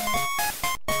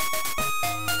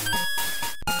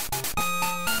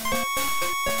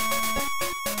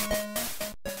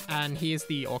 And here's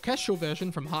the orchestral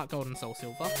version from Heart Gold and Soul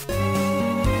Silver.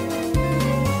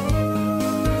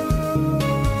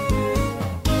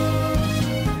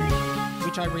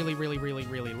 Which I really, really, really,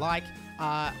 really like.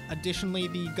 Additionally,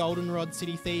 the Goldenrod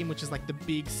City theme, which is like the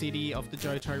big city of the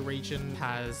Johto region,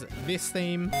 has this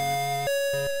theme.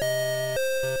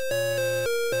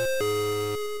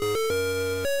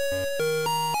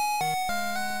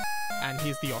 And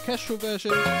here's the orchestral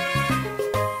version.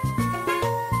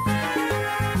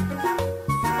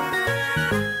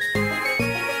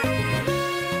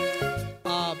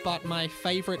 But my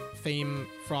favorite theme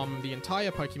from the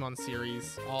entire Pokemon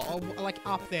series, or like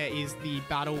up there, is the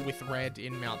battle with Red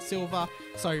in Mount Silver.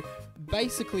 So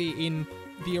basically, in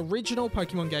the original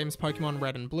Pokemon games, Pokemon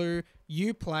Red and Blue,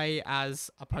 you play as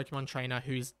a Pokemon trainer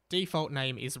whose default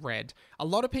name is Red. A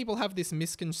lot of people have this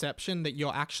misconception that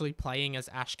you're actually playing as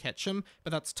Ash Ketchum,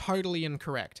 but that's totally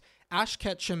incorrect. Ash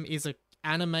Ketchum is a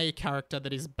anime character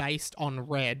that is based on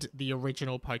Red, the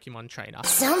original Pokemon trainer.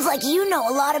 Sounds like you know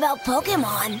a lot about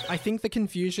Pokemon. I think the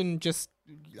confusion just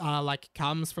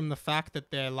comes from the fact that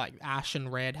they're like Ash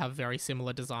and Red have very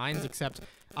similar designs, except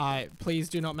please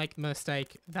do not make the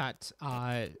mistake that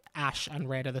Ash and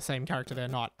Red are the same character. They're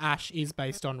not. Ash is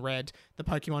based on Red. The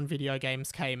Pokemon video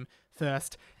games came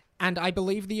first. And I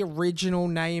believe the original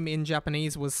name in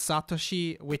Japanese was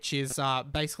Satoshi, which is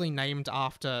basically named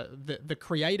after the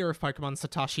creator of Pokemon,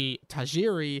 Satoshi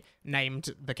Tajiri,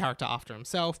 named the character after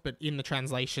himself, but in the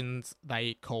translations,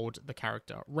 they called the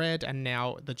character Red, and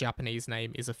now the Japanese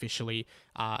name is officially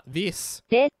this,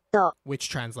 which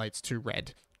translates to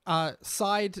Red.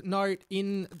 Side note,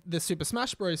 in the Super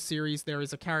Smash Bros. Series, there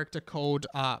is a character called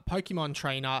Pokemon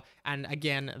Trainer, and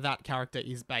again, that character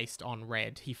is based on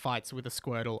Red. He fights with a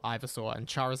Squirtle, Ivysaur, and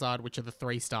Charizard, which are the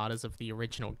 3 starters of the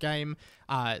original game.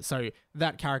 So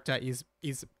that character is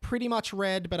pretty much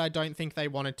Red, but I don't think they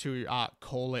wanted to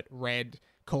call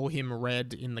him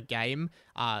Red in the game,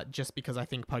 just because I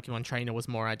think Pokemon Trainer was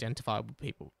more identifiable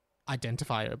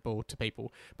to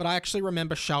people. But I actually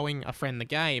remember showing a friend the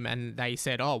game, and they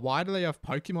said, oh, why do they have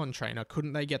Pokemon Trainer?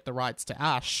 Couldn't they get the rights to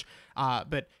Ash?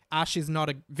 But Ash is not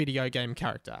a video game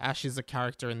character. Ash is a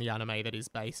character in the anime that is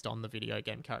based on the video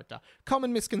game character.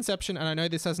 Common misconception, and I know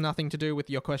this has nothing to do with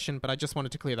your question, but I just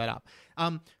wanted to clear that up.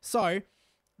 So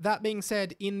that being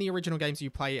said, in the original games, you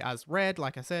play as Red,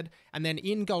 like I said, and then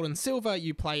in Gold and Silver,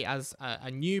 you play as a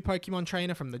new Pokemon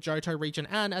Trainer from the Johto region,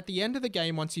 and at the end of the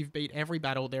game, once you've beat every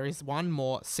battle, there is one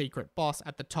more secret boss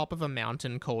at the top of a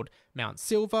mountain called Mount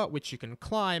Silver, which you can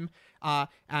climb,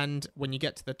 and when you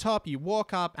get to the top, you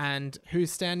walk up, and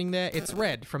who's standing there? It's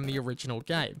Red from the original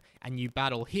game, and you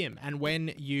battle him, and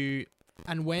when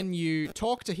you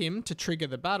talk to him to trigger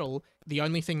the battle, the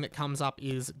only thing that comes up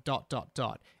is ...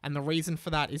 And the reason for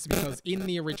that is because in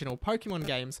the original Pokemon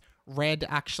games, Red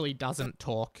actually doesn't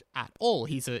talk at all.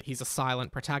 He's a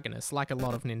silent protagonist, like a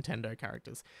lot of Nintendo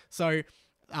characters. So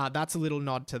that's a little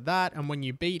nod to that. And when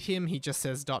you beat him, he just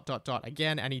says ...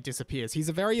 again, and he disappears. He's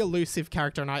a very elusive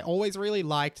character, and I always really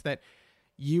liked that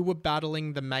you were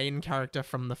battling the main character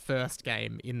from the first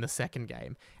game in the second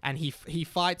game. And he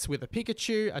fights with a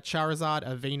Pikachu, a Charizard,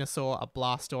 a Venusaur, a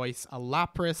Blastoise, a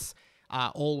Lapras,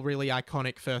 all really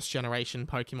iconic first-generation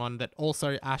Pokemon that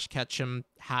also Ash Ketchum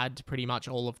had pretty much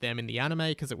all of them in the anime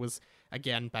because it was,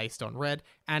 again, based on Red.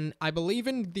 And I believe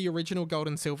in the original Gold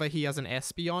and Silver, he has an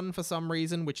Espeon for some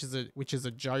reason, which is a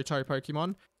Johto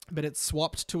Pokemon. But it's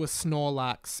swapped to a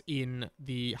Snorlax in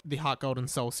the Heart Gold and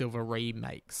Soul Silver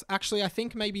remakes. Actually, I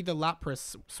think maybe the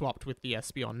Lapras swapped with the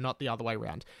Espeon, not the other way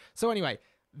around. So anyway,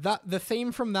 the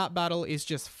theme from that battle is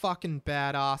just fucking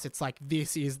badass. It's like,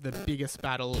 this is the biggest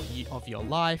battle of your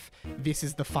life. This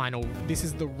is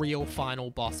the real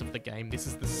final boss of the game. This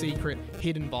is the secret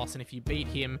hidden boss, and if you beat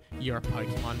him, you're a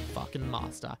Pokemon fucking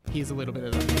master. Here's a little bit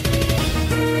of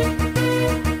that.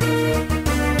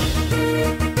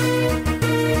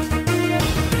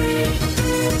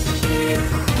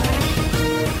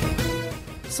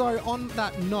 So on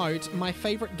that note, my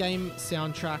favorite game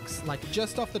soundtracks, like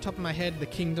just off the top of my head, the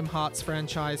Kingdom Hearts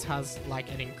franchise has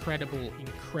like an incredible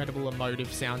emotive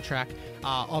soundtrack.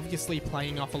 Obviously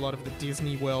playing off a lot of the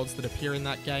Disney worlds that appear in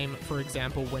that game. For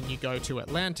example, when you go to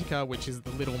Atlantica, which is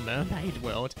the Little Mermaid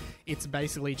world, it's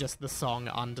basically just the song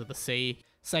Under the Sea.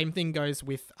 Same thing goes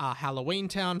with Halloween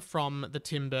Town from the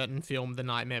Tim Burton film The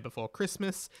Nightmare Before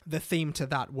Christmas. The theme to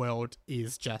that world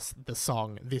is just the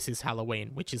song This Is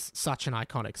Halloween, which is such an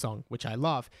iconic song, which I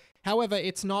love. However,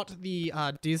 it's not the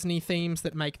Disney themes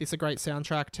that make this a great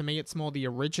soundtrack. To me, it's more the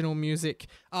original music.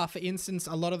 For instance,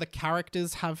 a lot of the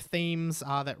characters have themes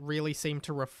that really seem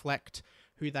to reflect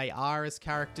who they are as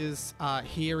characters.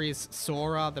 Here is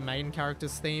Sora, the main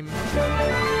character's theme.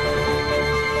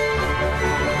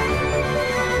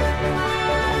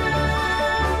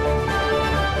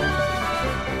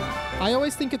 I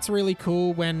always think it's really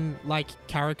cool when, like,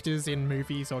 characters in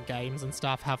movies or games and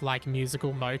stuff have, like,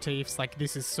 musical motifs. Like,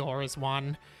 this is Sora's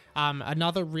one.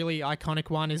 Another really iconic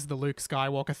one is the Luke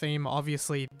Skywalker theme.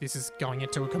 Obviously, this is going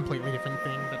into a completely different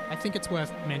thing, but I think it's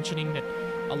worth mentioning that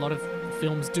a lot of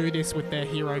films do this with their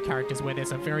hero characters where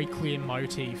there's a very clear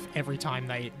motif every time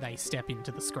they step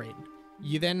into the screen.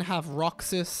 You then have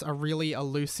Roxas, a really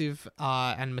elusive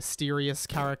and mysterious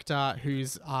character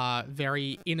who's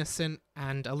very innocent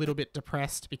and a little bit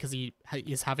depressed because he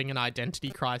is having an identity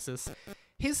crisis.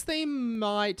 His theme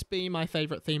might be my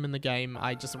favorite theme in the game.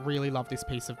 I just really love this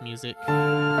piece of music. And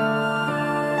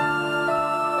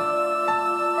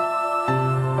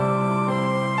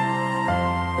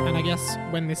I guess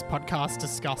when this podcast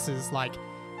discusses, like,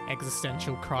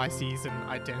 existential crises and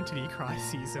identity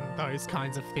crises and those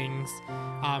kinds of things,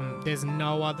 there's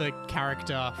no other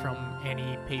character from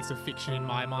any piece of fiction in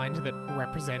my mind that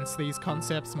represents these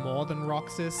concepts more than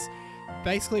Roxas.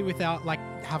 Basically, without like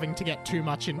having to get too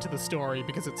much into the story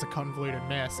because it's a convoluted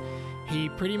mess, he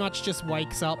pretty much just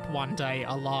wakes up one day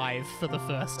alive for the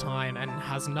first time and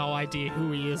has no idea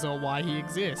who he is or why he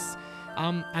exists.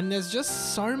 And there's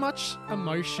just so much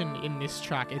emotion in this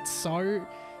track. It so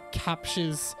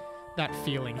captures that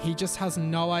feeling. He just has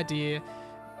no idea.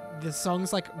 The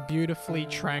song's like beautifully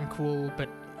tranquil, but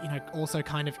you know, also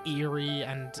kind of eerie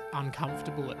and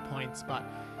uncomfortable at points, but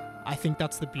I think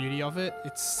that's the beauty of it.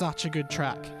 It's such a good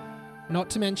track. Not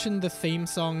to mention the theme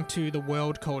song to the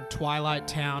world called Twilight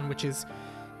Town, which is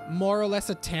more or less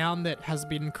a town that has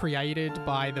been created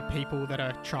by the people that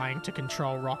are trying to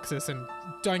control Roxas, and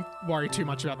don't worry too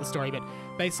much about the story, but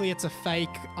basically it's a fake,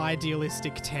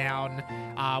 idealistic town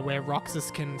where Roxas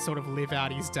can sort of live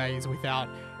out his days without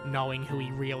knowing who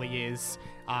he really is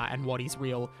and what his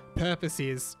real purpose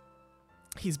is.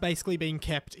 He's basically being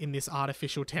kept in this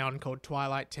artificial town called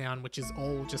Twilight Town, which is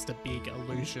all just a big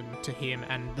illusion to him,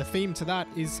 and the theme to that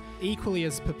is equally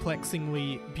as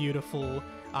perplexingly beautiful,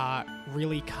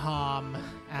 really calm,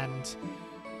 and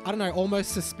I don't know,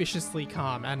 almost suspiciously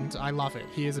calm, and I love it.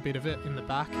 Here's a bit of it in the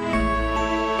back.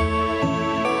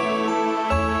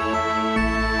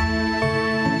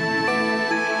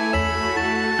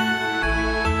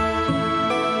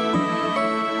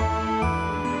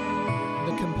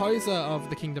 The composer of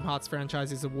the Kingdom Hearts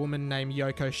franchise is a woman named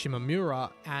Yoko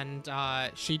Shimomura, and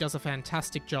she does a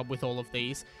fantastic job with all of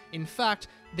these. In fact,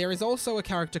 there is also a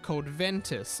character called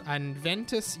Ventus, and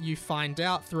Ventus, you find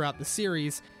out throughout the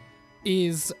series,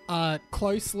 is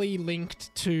closely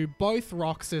linked to both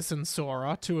Roxas and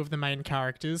Sora, two of the main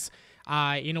characters,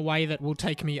 in a way that will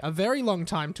take me a very long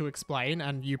time to explain,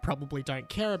 and you probably don't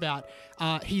care about.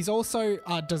 He's also,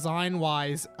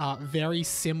 design-wise, very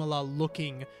similar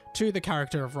looking to the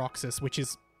character of Roxas, which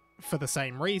is for the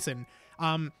same reason.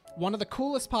 One of the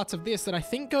coolest parts of this that I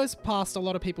think goes past a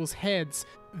lot of people's heads,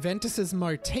 Ventus's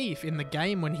motif in the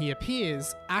game when he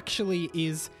appears actually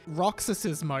is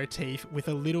Roxas's motif with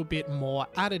a little bit more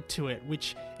added to it,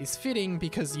 which is fitting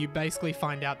because you basically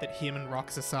find out that him and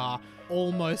Roxas are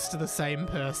almost the same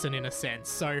person in a sense.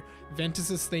 So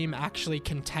Ventus's theme actually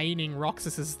containing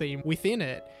Roxas's theme within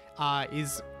it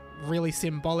is really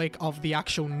symbolic of the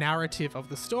actual narrative of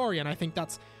the story, and I think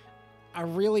that's a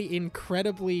really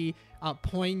incredibly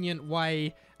poignant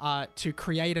way to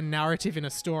create a narrative in a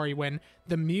story when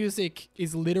the music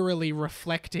is literally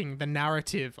reflecting the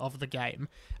narrative of the game.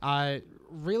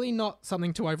 Really not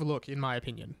something to overlook, in my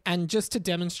opinion. And just to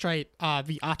demonstrate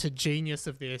the utter genius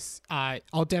of this,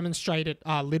 I'll demonstrate it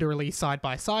literally side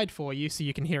by side for you so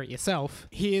you can hear it yourself.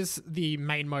 Here's the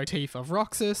main motif of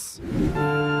Roxas.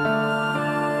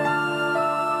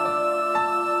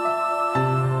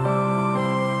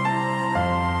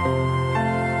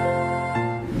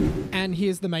 And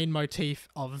here's the main motif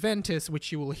of Ventus,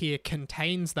 which you will hear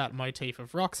contains that motif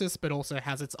of Roxas, but also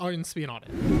has its own spin on it.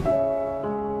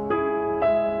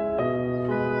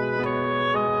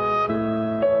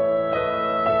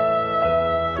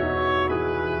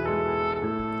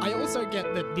 I also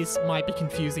get that this might be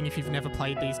confusing if you've never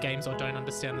played these games or don't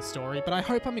understand the story, but I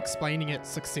hope I'm explaining it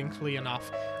succinctly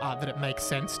enough that it makes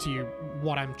sense to you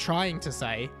what I'm trying to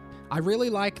say. I really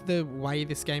like the way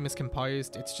this game is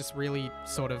composed. It's just really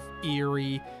sort of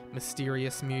eerie,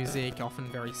 mysterious music,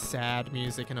 often very sad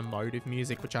music and emotive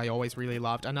music, which I always really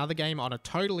loved. Another game on a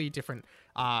totally different,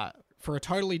 for a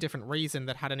totally different reason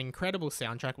that had an incredible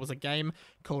soundtrack was a game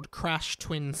called Crash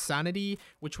Twinsanity,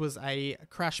 which was a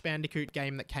Crash Bandicoot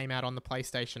game that came out on the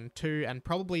PlayStation 2 and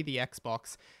probably the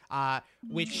Xbox,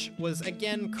 which was,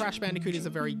 again, Crash Bandicoot is a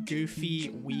very goofy,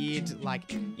 weird, like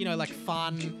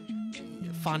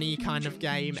funny kind of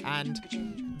game, and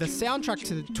the soundtrack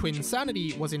to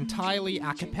Twinsanity was entirely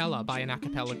a cappella by an a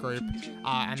cappella group,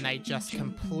 and they just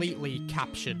completely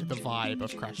captured the vibe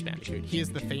of Crash Bandicoot. Here's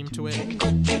the theme to it.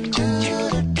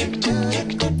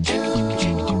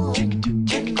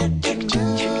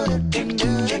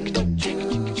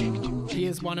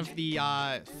 Here's one of the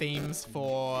themes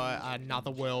for Another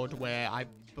World, where I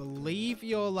believe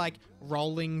you're like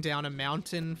rolling down a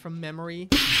mountain from memory.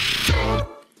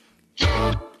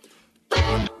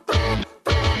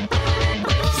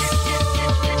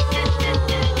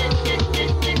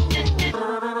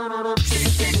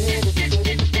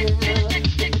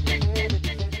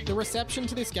 The reception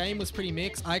to this game was pretty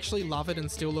mixed. I actually love it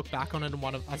and still look back on it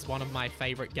as one of my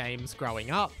favorite games growing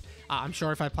up. I'm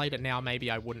sure if I played it now, maybe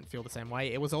I wouldn't feel the same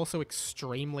way. It was also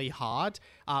extremely hard,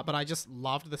 but I just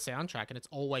loved the soundtrack and it's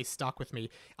always stuck with me.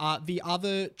 The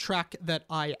other track that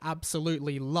I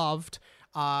absolutely loved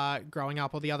growing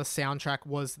up, or the other soundtrack,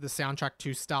 was the soundtrack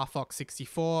to Star Fox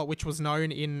 64, which was known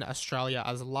in Australia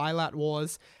as Lylat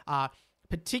Wars.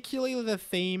 Particularly the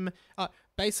theme,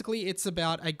 basically it's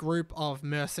about a group of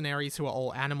mercenaries who are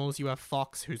all animals. You have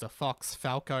Fox, who's a fox,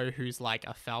 Falco, who's like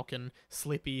a falcon,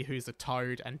 Slippy, who's a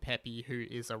toad, and Peppy, who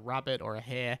is a rabbit or a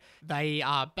hare. They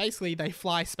basically, they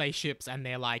fly spaceships and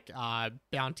they're like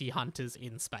bounty hunters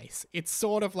in space. It's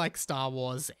sort of like Star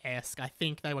Wars-esque. I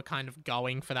think they were kind of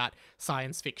going for that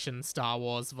science fiction Star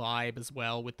Wars vibe as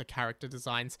well with the character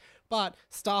designs. But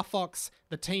Star Fox,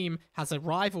 the team, has a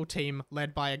rival team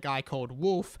led by a guy called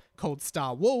Wolf, called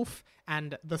Star Wolf,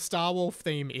 and the Star Wolf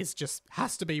theme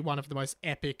has to be one of the most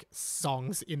epic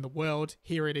songs in the world.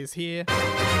 Here it is here.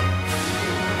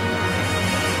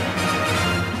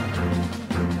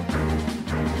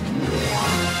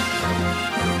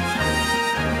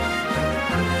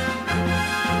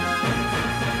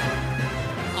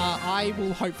 I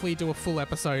will hopefully do a full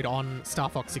episode on Star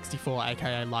Fox 64,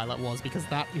 aka Lylat Wars, because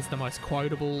that is the most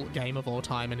quotable game of all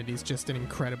time, and it is just an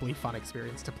incredibly fun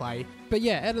experience to play. But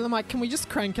yeah, Ed and the Mike, can we just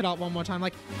crank it up one more time?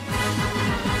 Like,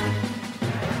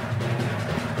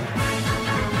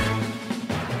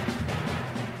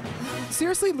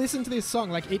 seriously, listen to this song.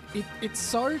 Like, it's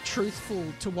so truthful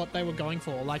to what they were going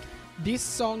for. Like, this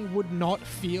song would not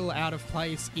feel out of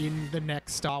place in the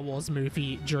next Star Wars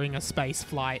movie during a space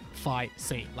flight fight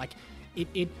scene. Like,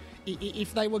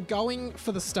 if they were going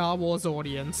for the Star Wars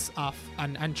audience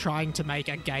and trying to make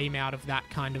a game out of that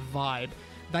kind of vibe,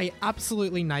 they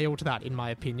absolutely nailed that, in my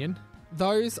opinion.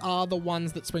 Those are the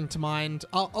ones that spring to mind.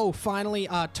 Finally,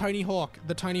 Tony Hawk.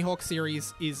 The Tony Hawk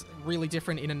series is really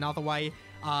different in another way.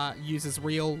 Uses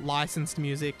real licensed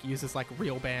music, uses like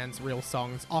real bands, real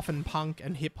songs, often punk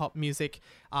and hip-hop music.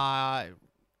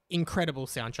 Incredible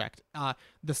soundtrack.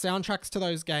 The soundtracks to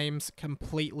those games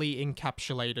completely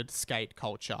encapsulated skate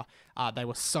culture. They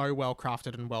were so well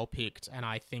crafted and well picked, and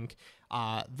I think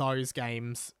those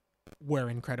games were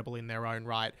incredible in their own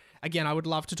right. Again, I would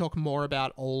love to talk more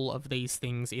about all of these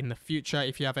things in the future.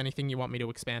 If you have anything you want me to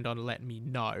expand on, let me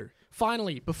know.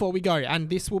 Finally, before we go, and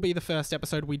this will be the first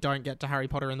episode we don't get to Harry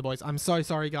Potter and the Boys. I'm so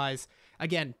sorry, guys.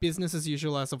 Again, business as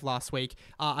usual as of last week.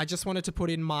 I just wanted to put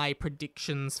in my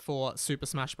predictions for Super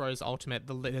Smash Bros. Ultimate.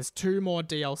 There's 2 more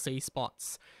DLC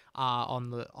spots on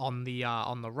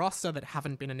the roster that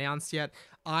haven't been announced yet.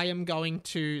 I am going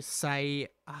to say,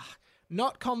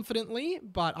 not confidently,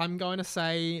 but I'm going to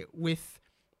say with,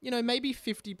 maybe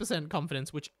 50%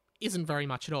 confidence, which isn't very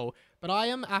much at all. But I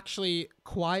am actually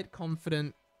quite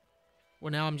confident.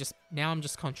 Well, now I'm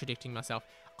just contradicting myself.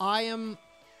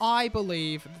 I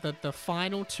believe that the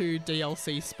final 2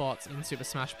 DLC spots in Super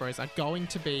Smash Bros. Are going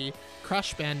to be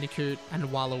Crash Bandicoot and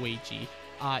Waluigi.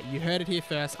 You heard it here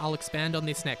first. I'll expand on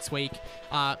this next week.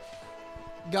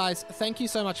 Guys, thank you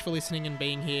so much for listening and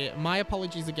being here. My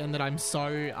apologies again that I'm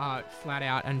so flat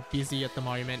out and busy at the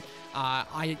moment.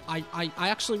 I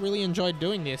actually really enjoyed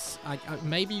doing this.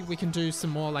 Maybe we can do some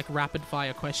more like rapid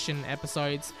fire question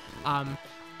episodes.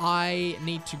 I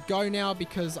need to go now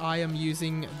because I am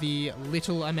using the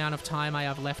little amount of time I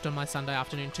have left on my Sunday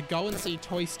afternoon to go and see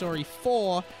Toy Story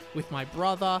 4 with my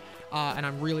brother, and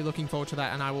I'm really looking forward to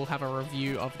that, and I will have a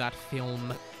review of that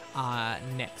film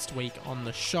next week on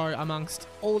the show, amongst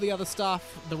all the other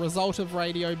stuff. The result of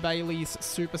Radio Bailey's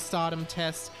Superstardom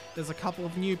test. There's a couple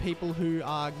of new people who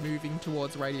are moving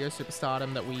towards Radio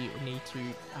Superstardom that we need to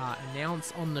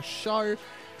announce on the show.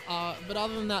 But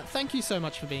other than that, thank you so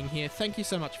much for being here. Thank you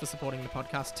so much for supporting the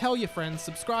podcast. Tell your friends,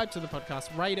 subscribe to the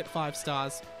podcast, rate it 5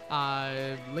 stars,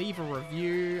 leave a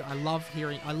review. I love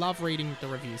reading the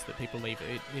reviews that people leave.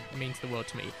 It means the world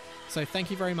to me. So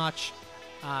thank you very much.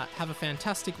 Have a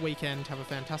fantastic weekend. Have a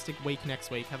fantastic week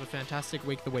next week. Have a fantastic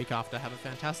week the week after. Have a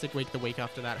fantastic week the week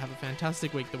after that. Have a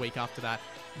fantastic week the week after that.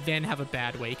 Then have a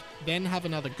bad week. Then have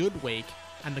another good week.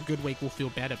 And the good week will feel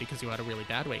better because you had a really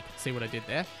bad week. See what I did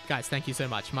there? Guys, thank you so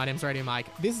much. My name's Radio Mike.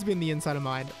 This has been The Inside of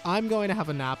Mind. I'm going to have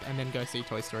a nap and then go see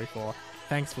Toy Story 4.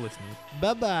 Thanks for listening.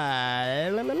 Bye-bye.